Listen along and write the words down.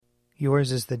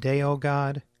Yours is the day, O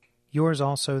God, yours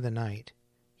also the night.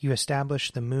 You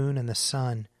established the moon and the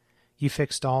sun. You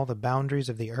fixed all the boundaries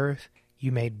of the earth.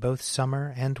 You made both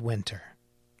summer and winter.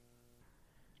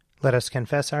 Let us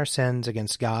confess our sins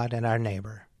against God and our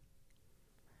neighbor.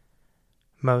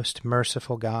 Most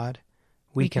merciful God,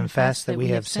 we confess that we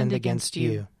have sinned against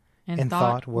you in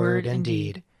thought, word, and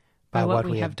deed, by what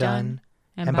we have done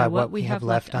and by what we have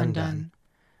left undone.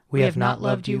 We have not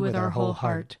loved you with our whole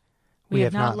heart. We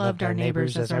have not loved our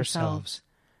neighbors as ourselves.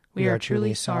 We are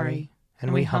truly sorry,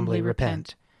 and we humbly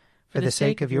repent. For the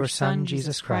sake of your Son,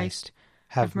 Jesus Christ,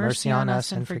 have mercy on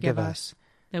us and forgive us,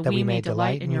 that we may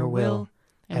delight in your will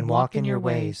and walk in your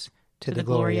ways, to the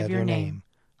glory of your name.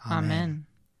 Amen.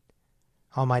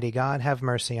 Almighty God, have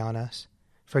mercy on us.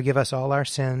 Forgive us all our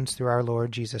sins through our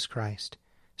Lord Jesus Christ.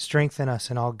 Strengthen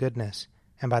us in all goodness,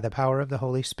 and by the power of the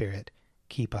Holy Spirit,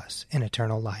 keep us in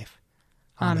eternal life.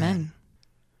 Amen.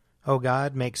 O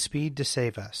God, make speed to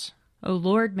save us. O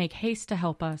Lord, make haste to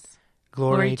help us.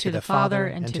 Glory to the Father,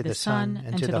 and to the Son,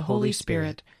 and to the Holy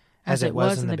Spirit, as it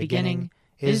was in the beginning,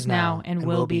 is now, and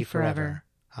will be forever.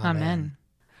 Amen.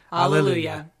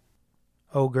 Alleluia.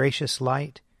 O gracious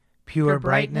light, pure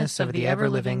brightness of the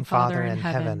ever-living Father in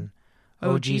heaven,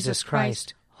 O Jesus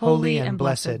Christ, holy and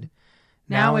blessed,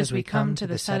 now as we come to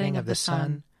the setting of the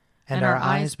sun, and our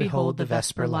eyes behold the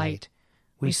vesper light,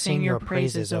 we sing your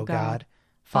praises, O God,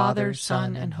 Father,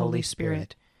 Son, and Holy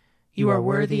Spirit. You are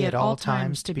worthy at all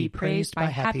times to be praised by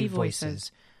happy voices,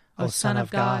 O Son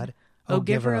of God, O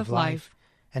Giver of life,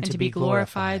 and to be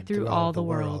glorified through all the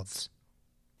worlds.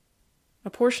 A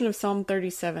portion of Psalm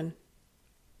 37.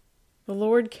 The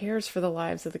Lord cares for the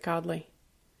lives of the godly,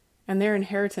 and their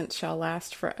inheritance shall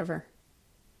last forever.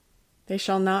 They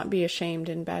shall not be ashamed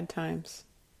in bad times,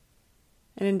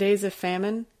 and in days of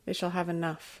famine they shall have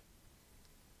enough.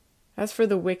 As for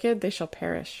the wicked, they shall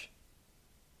perish,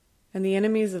 and the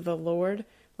enemies of the Lord,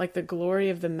 like the glory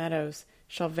of the meadows,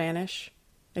 shall vanish.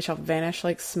 They shall vanish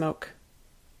like smoke.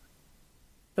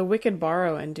 The wicked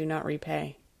borrow and do not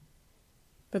repay,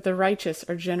 but the righteous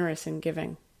are generous in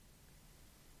giving.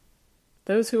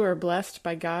 Those who are blessed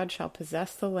by God shall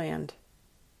possess the land,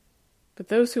 but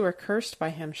those who are cursed by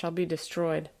him shall be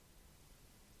destroyed.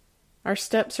 Our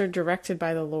steps are directed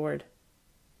by the Lord.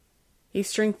 He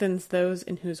strengthens those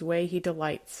in whose way he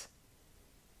delights.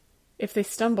 If they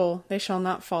stumble, they shall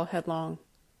not fall headlong,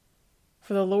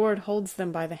 for the Lord holds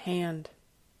them by the hand.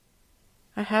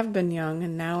 I have been young,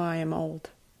 and now I am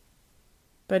old,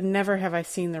 but never have I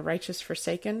seen the righteous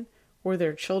forsaken, or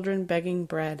their children begging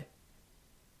bread.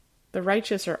 The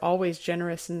righteous are always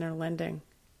generous in their lending,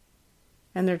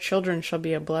 and their children shall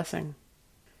be a blessing.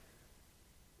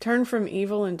 Turn from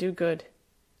evil and do good,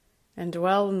 and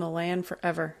dwell in the land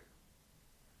forever.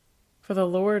 For the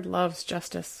Lord loves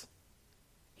justice.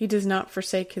 He does not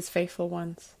forsake his faithful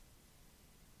ones.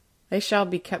 They shall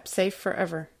be kept safe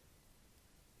forever,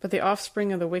 but the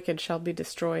offspring of the wicked shall be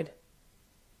destroyed.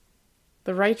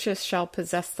 The righteous shall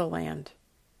possess the land,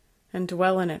 and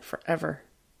dwell in it forever.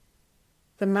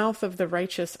 The mouth of the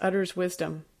righteous utters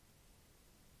wisdom,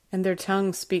 and their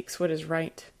tongue speaks what is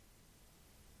right.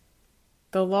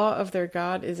 The law of their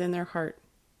God is in their heart,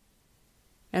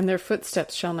 and their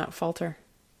footsteps shall not falter.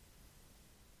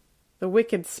 The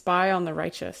wicked spy on the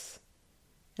righteous,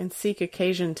 and seek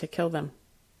occasion to kill them.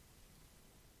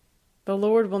 The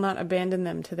Lord will not abandon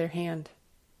them to their hand,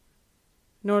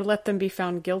 nor let them be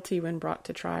found guilty when brought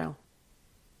to trial.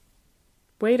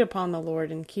 Wait upon the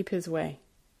Lord and keep his way.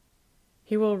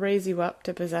 He will raise you up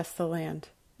to possess the land,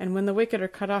 and when the wicked are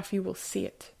cut off, you will see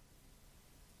it.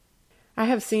 I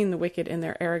have seen the wicked in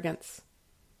their arrogance,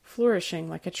 flourishing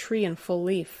like a tree in full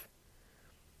leaf.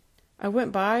 I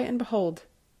went by, and behold,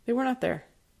 they were not there.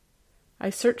 I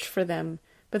searched for them,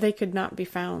 but they could not be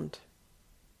found.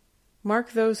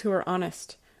 Mark those who are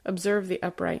honest, observe the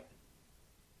upright,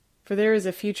 for there is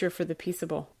a future for the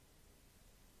peaceable.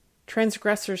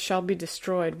 Transgressors shall be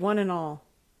destroyed, one and all.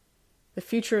 The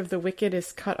future of the wicked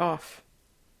is cut off.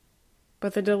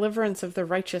 But the deliverance of the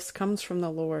righteous comes from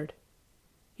the Lord.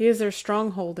 He is their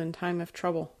stronghold in time of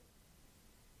trouble.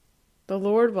 The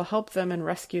Lord will help them and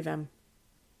rescue them.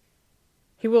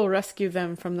 He will rescue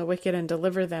them from the wicked and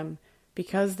deliver them,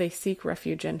 because they seek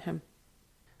refuge in him.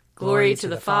 Glory to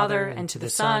the Father, and to the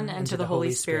Son, and to the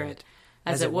Holy Spirit,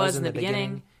 as it was in the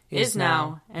beginning, is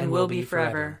now, and will be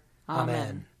forever.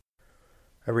 Amen.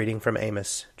 A reading from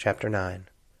Amos, chapter 9.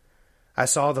 I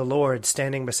saw the Lord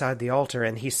standing beside the altar,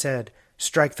 and he said,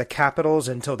 Strike the capitals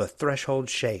until the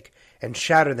thresholds shake, and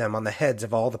shatter them on the heads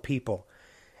of all the people.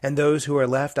 And those who are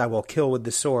left I will kill with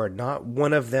the sword. Not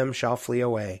one of them shall flee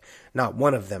away, not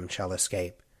one of them shall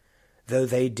escape. Though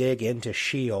they dig into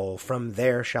Sheol, from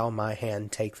there shall my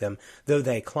hand take them. Though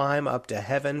they climb up to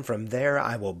heaven, from there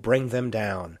I will bring them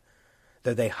down.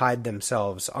 Though they hide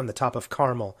themselves on the top of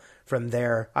Carmel, from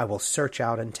there I will search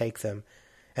out and take them.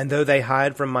 And though they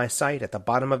hide from my sight at the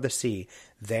bottom of the sea,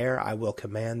 there I will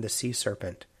command the sea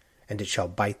serpent, and it shall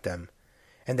bite them.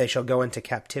 And they shall go into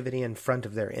captivity in front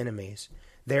of their enemies.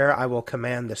 There I will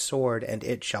command the sword, and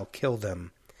it shall kill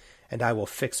them. And I will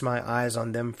fix my eyes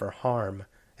on them for harm,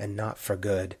 and not for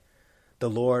good. The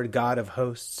Lord God of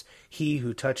hosts, he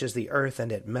who touches the earth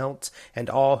and it melts, and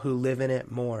all who live in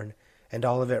it mourn, and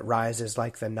all of it rises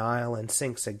like the Nile and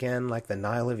sinks again like the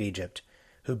Nile of Egypt,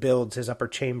 who builds his upper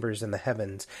chambers in the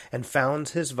heavens, and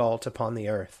founds his vault upon the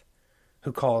earth,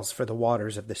 who calls for the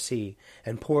waters of the sea,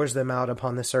 and pours them out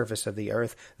upon the surface of the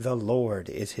earth. The Lord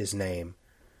is his name.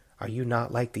 Are you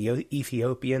not like the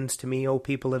Ethiopians to me, O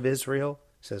people of Israel?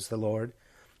 Says the Lord.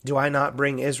 Do I not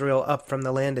bring Israel up from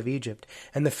the land of Egypt,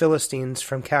 and the Philistines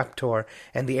from Captor,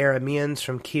 and the Arameans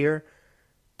from Kir?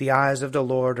 The eyes of the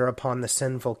Lord are upon the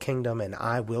sinful kingdom, and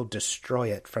I will destroy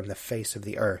it from the face of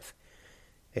the earth,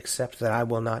 except that I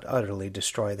will not utterly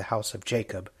destroy the house of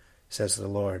Jacob, says the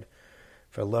Lord.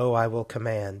 For lo, I will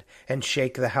command, and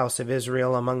shake the house of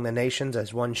Israel among the nations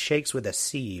as one shakes with a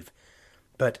sieve,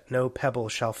 but no pebble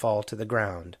shall fall to the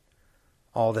ground.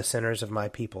 All the sinners of my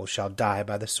people shall die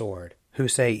by the sword, who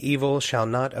say evil shall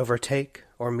not overtake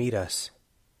or meet us.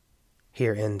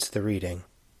 Here ends the reading.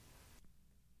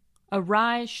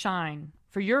 Arise, shine,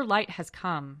 for your light has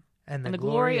come, and the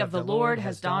glory of the Lord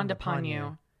has dawned upon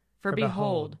you. For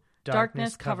behold,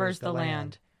 darkness covers the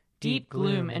land, deep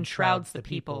gloom enshrouds the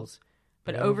peoples.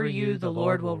 But over you the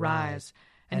Lord will rise,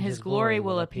 and his glory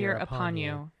will appear upon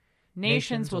you.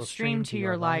 Nations will stream to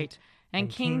your light, and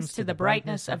kings to the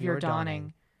brightness of your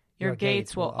dawning. Your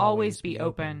gates will always be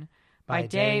open. By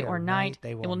day or night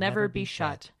they will never be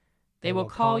shut. They will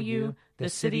call you the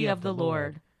city of the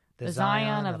Lord, the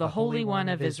Zion of the Holy One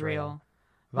of Israel.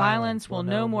 Violence will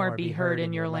no more be heard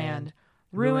in your land,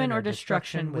 ruin or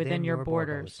destruction within your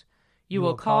borders. You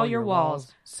will call your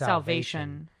walls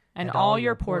salvation, and all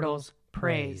your portals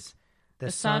praise.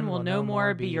 The sun will no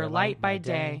more be your light by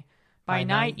day. By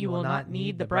night you will not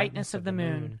need the brightness of the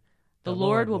moon. The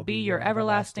Lord will be your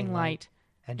everlasting light,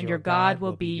 and your God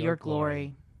will be your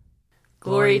glory.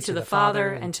 Glory to the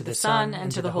Father, and to the Son,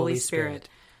 and to the Holy Spirit,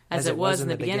 as it was in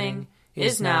the beginning,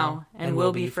 is now, and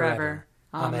will be forever.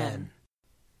 Amen.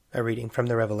 A reading from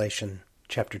the Revelation,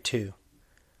 chapter 2.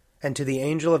 And to the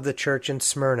angel of the church in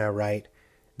Smyrna write,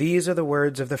 These are the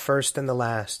words of the first and the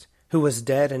last, who was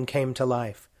dead and came to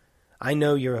life. I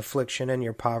know your affliction and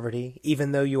your poverty,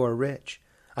 even though you are rich.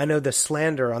 I know the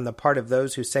slander on the part of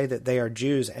those who say that they are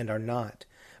Jews and are not,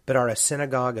 but are a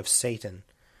synagogue of Satan.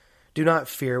 Do not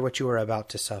fear what you are about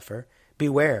to suffer.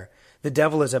 Beware, the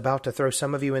devil is about to throw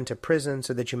some of you into prison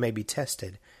so that you may be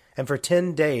tested, and for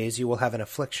 10 days you will have an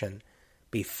affliction.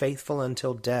 Be faithful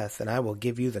until death, and I will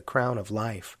give you the crown of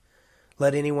life.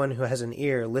 Let anyone who has an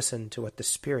ear listen to what the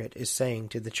Spirit is saying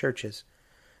to the churches.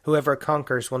 Whoever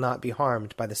conquers will not be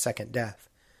harmed by the second death.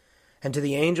 And to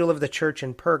the angel of the church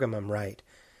in Pergamum write,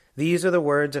 These are the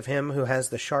words of him who has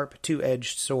the sharp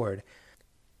two-edged sword.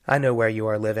 I know where you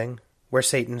are living, where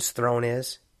Satan's throne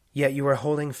is, yet you are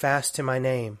holding fast to my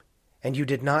name, and you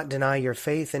did not deny your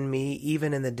faith in me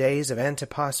even in the days of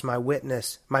Antipas my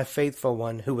witness, my faithful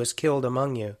one, who was killed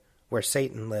among you, where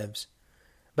Satan lives.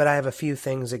 But I have a few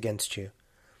things against you.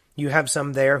 You have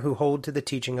some there who hold to the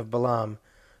teaching of Balaam,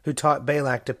 who taught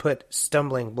Balak to put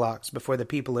stumbling blocks before the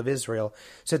people of Israel,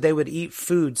 so they would eat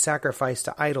food sacrificed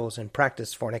to idols and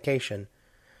practice fornication.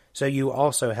 So you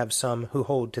also have some who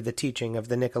hold to the teaching of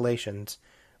the Nicolaitans.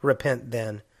 Repent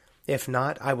then. If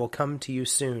not, I will come to you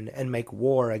soon, and make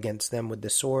war against them with the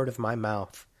sword of my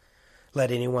mouth.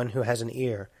 Let anyone who has an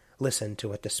ear listen to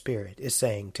what the Spirit is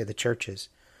saying to the churches.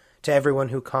 To everyone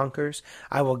who conquers,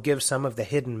 I will give some of the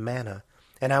hidden manna,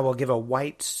 and I will give a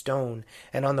white stone,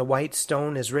 and on the white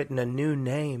stone is written a new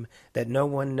name that no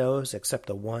one knows except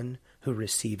the one who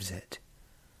receives it.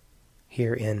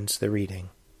 Here ends the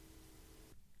reading.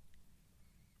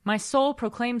 My soul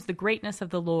proclaims the greatness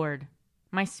of the Lord.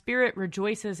 My spirit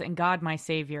rejoices in God my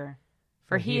Savior,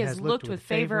 for he has looked with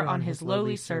favor on his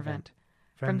lowly servant.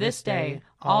 From this day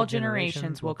all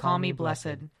generations will call me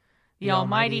blessed. The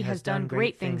Almighty has done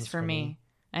great things for me,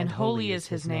 and holy is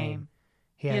his name.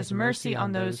 He has mercy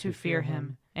on those who fear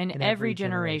him, in every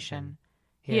generation.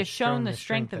 He has shown the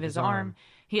strength of his arm.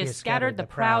 He has scattered the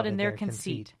proud in their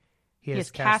conceit. He has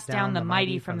cast down the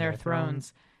mighty from their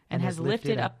thrones, and has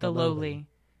lifted up the lowly.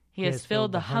 He has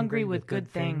filled the hungry with good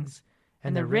things,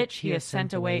 and the rich he has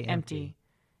sent away empty.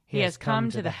 He has come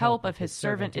to the help of his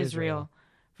servant Israel,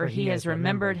 for he has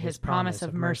remembered his promise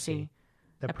of mercy,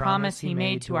 the promise he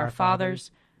made to our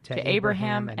fathers, to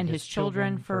Abraham and his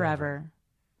children forever.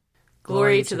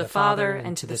 Glory to the Father,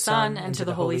 and to the Son, and to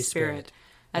the Holy Spirit,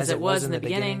 as it was in the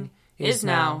beginning, is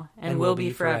now, and will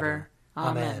be forever.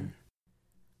 Amen.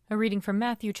 A reading from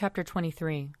Matthew chapter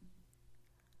 23.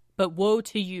 But woe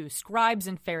to you, scribes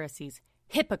and Pharisees,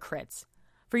 hypocrites!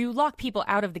 For you lock people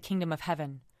out of the kingdom of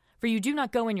heaven. For you do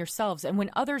not go in yourselves, and when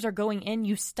others are going in,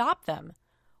 you stop them.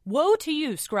 Woe to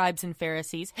you, scribes and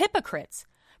Pharisees, hypocrites!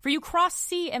 For you cross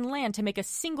sea and land to make a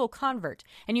single convert,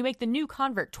 and you make the new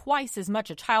convert twice as much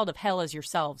a child of hell as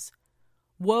yourselves.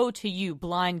 Woe to you,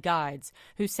 blind guides,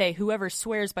 who say, whoever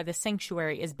swears by the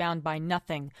sanctuary is bound by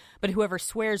nothing, but whoever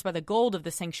swears by the gold of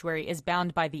the sanctuary is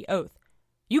bound by the oath.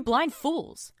 You blind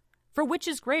fools! For which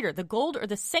is greater, the gold or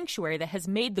the sanctuary that has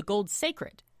made the gold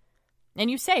sacred? And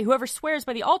you say, whoever swears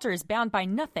by the altar is bound by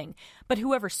nothing, but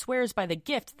whoever swears by the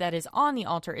gift that is on the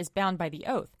altar is bound by the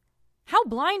oath. How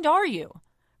blind are you?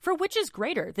 For which is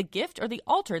greater, the gift or the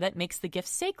altar that makes the gift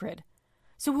sacred?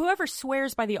 So whoever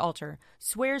swears by the altar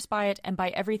swears by it and by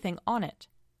everything on it.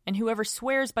 And whoever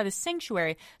swears by the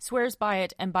sanctuary swears by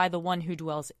it and by the one who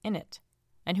dwells in it.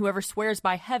 And whoever swears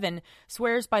by heaven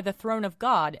swears by the throne of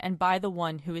God and by the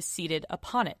one who is seated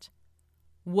upon it.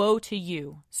 Woe to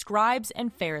you, scribes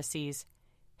and Pharisees,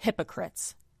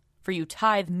 hypocrites! For you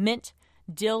tithe mint,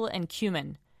 dill, and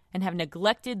cumin, and have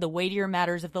neglected the weightier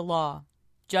matters of the law,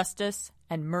 justice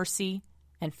and mercy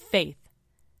and faith.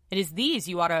 It is these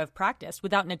you ought to have practiced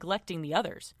without neglecting the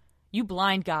others. You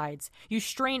blind guides, you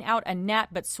strain out a gnat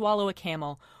but swallow a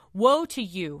camel. Woe to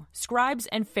you, scribes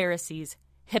and Pharisees,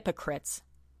 hypocrites!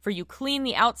 For you clean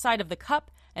the outside of the cup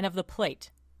and of the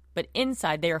plate, but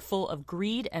inside they are full of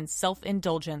greed and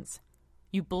self-indulgence.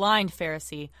 You blind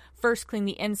Pharisee, first clean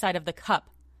the inside of the cup,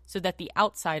 so that the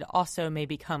outside also may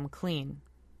become clean.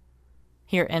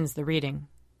 Here ends the reading.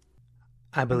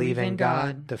 I believe in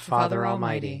God, the Father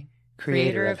Almighty,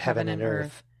 creator of heaven and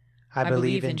earth. I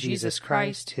believe in Jesus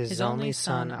Christ, his only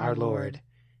Son, our Lord.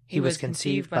 He was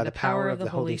conceived by the power of the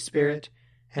Holy Spirit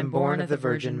and born of the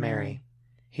Virgin Mary.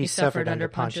 He suffered under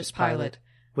Pontius Pilate,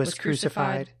 was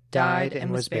crucified, died,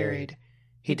 and was buried.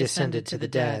 He descended to the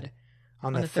dead.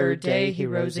 On the third day he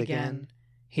rose again.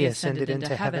 He ascended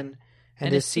into heaven,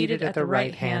 and is seated at the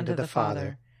right hand of the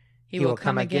Father. He will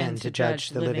come again to judge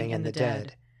the living and the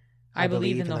dead. I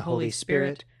believe in the Holy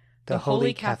Spirit, the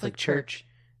Holy Catholic Church,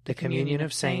 the communion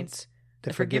of saints,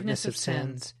 the forgiveness of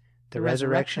sins, the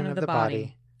resurrection of the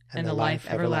body, and the life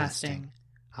everlasting.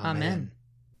 Amen.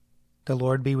 The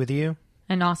Lord be with you.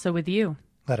 And also with you.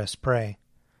 Let us pray.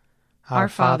 Our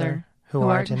Father, who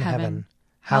art in heaven,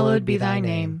 hallowed be thy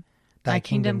name. Thy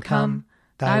kingdom come,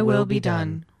 thy will be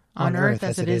done, on earth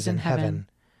as it is in heaven.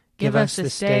 Give us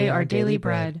this day our daily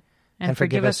bread, and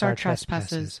forgive us our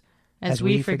trespasses, as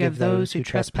we forgive those who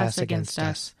trespass against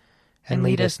us. And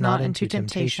lead us not into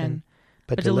temptation,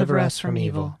 but deliver us from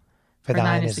evil. For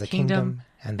thine is the kingdom,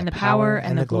 and the power,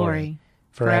 and the glory,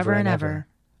 forever and ever.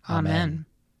 Amen.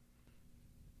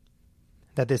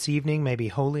 That this evening may be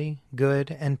holy,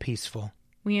 good, and peaceful.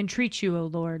 We entreat you, O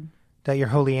Lord. That your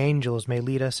holy angels may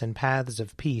lead us in paths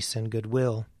of peace and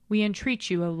goodwill. We entreat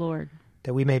you, O Lord.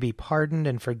 That we may be pardoned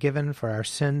and forgiven for our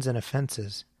sins and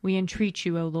offenses. We entreat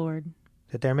you, O Lord.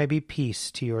 That there may be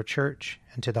peace to your church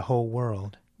and to the whole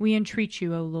world. We entreat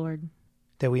you, O Lord.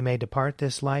 That we may depart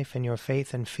this life in your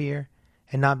faith and fear,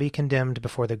 and not be condemned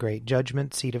before the great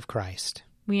judgment seat of Christ.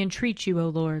 We entreat you, O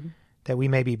Lord. That we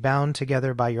may be bound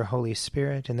together by your Holy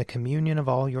Spirit in the communion of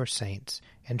all your saints,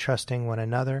 entrusting one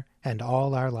another and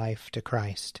all our life to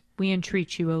Christ. We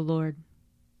entreat you, O Lord.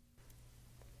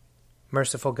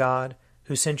 Merciful God,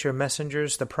 who sent your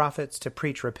messengers, the prophets, to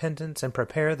preach repentance and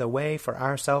prepare the way for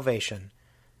our salvation,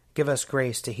 give us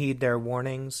grace to heed their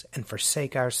warnings and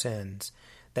forsake our sins,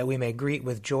 that we may greet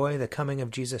with joy the coming of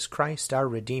Jesus Christ, our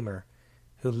Redeemer,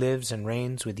 who lives and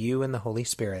reigns with you in the Holy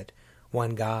Spirit,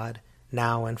 one God,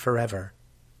 now and forever.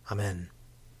 Amen.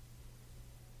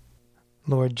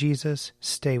 Lord Jesus,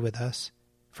 stay with us,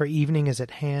 for evening is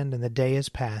at hand and the day is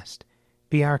past.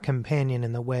 Be our companion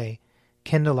in the way,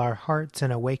 kindle our hearts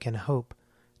and awaken hope,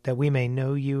 that we may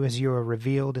know you as you are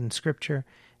revealed in Scripture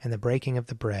and the breaking of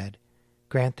the bread.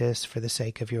 Grant this for the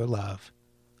sake of your love.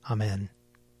 Amen.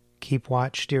 Keep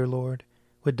watch, dear Lord,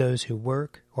 with those who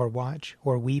work or watch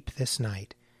or weep this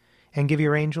night, and give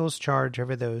your angels charge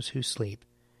over those who sleep.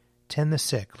 Tend the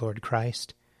sick, Lord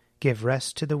Christ. Give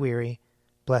rest to the weary.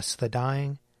 Bless the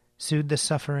dying. Soothe the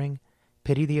suffering.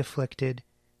 Pity the afflicted.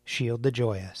 Shield the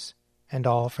joyous. And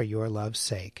all for your love's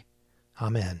sake.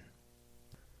 Amen.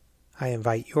 I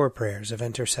invite your prayers of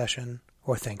intercession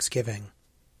or thanksgiving.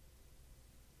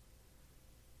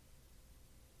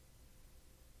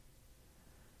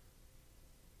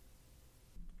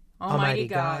 Almighty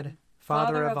God,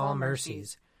 Father of all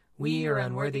mercies, we, your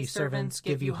unworthy servants,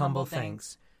 give you humble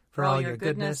thanks for all your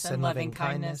goodness and loving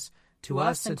kindness to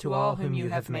us and to all whom you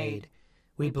have made.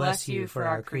 We bless you for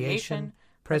our creation,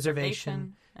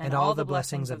 preservation, and all the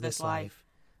blessings of this life,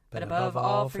 but above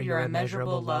all for your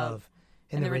immeasurable love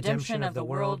in the redemption of the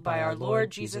world by our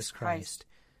Lord Jesus Christ,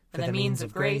 for the means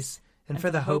of grace and for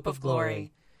the hope of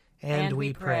glory. And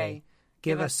we pray,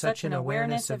 give us such an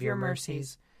awareness of your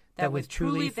mercies that with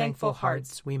truly thankful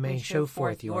hearts we may show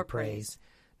forth your praise,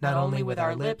 not only with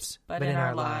our lips but in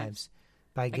our lives,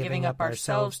 by giving up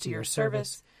ourselves to your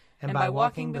service and by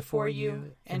walking before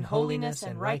you in holiness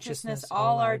and righteousness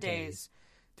all our days,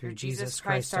 through Jesus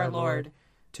Christ our Lord,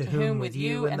 to whom with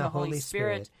you and the Holy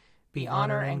Spirit be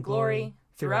honor and glory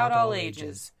throughout all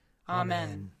ages.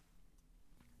 Amen.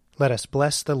 Let us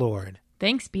bless the Lord.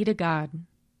 Thanks be to God.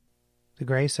 The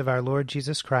grace of our Lord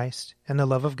Jesus Christ, and the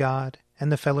love of God,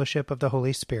 and the fellowship of the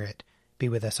Holy Spirit be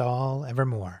with us all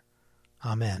evermore.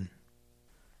 Amen.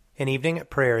 An Evening at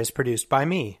Prayer is produced by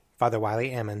me, Father Wiley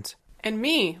Ammons. And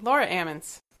me, Laura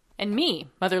Ammons. And me,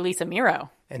 Mother Lisa Meirow.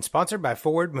 And sponsored by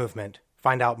Forward Movement.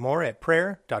 Find out more at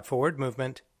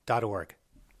prayer.forwardmovement.org.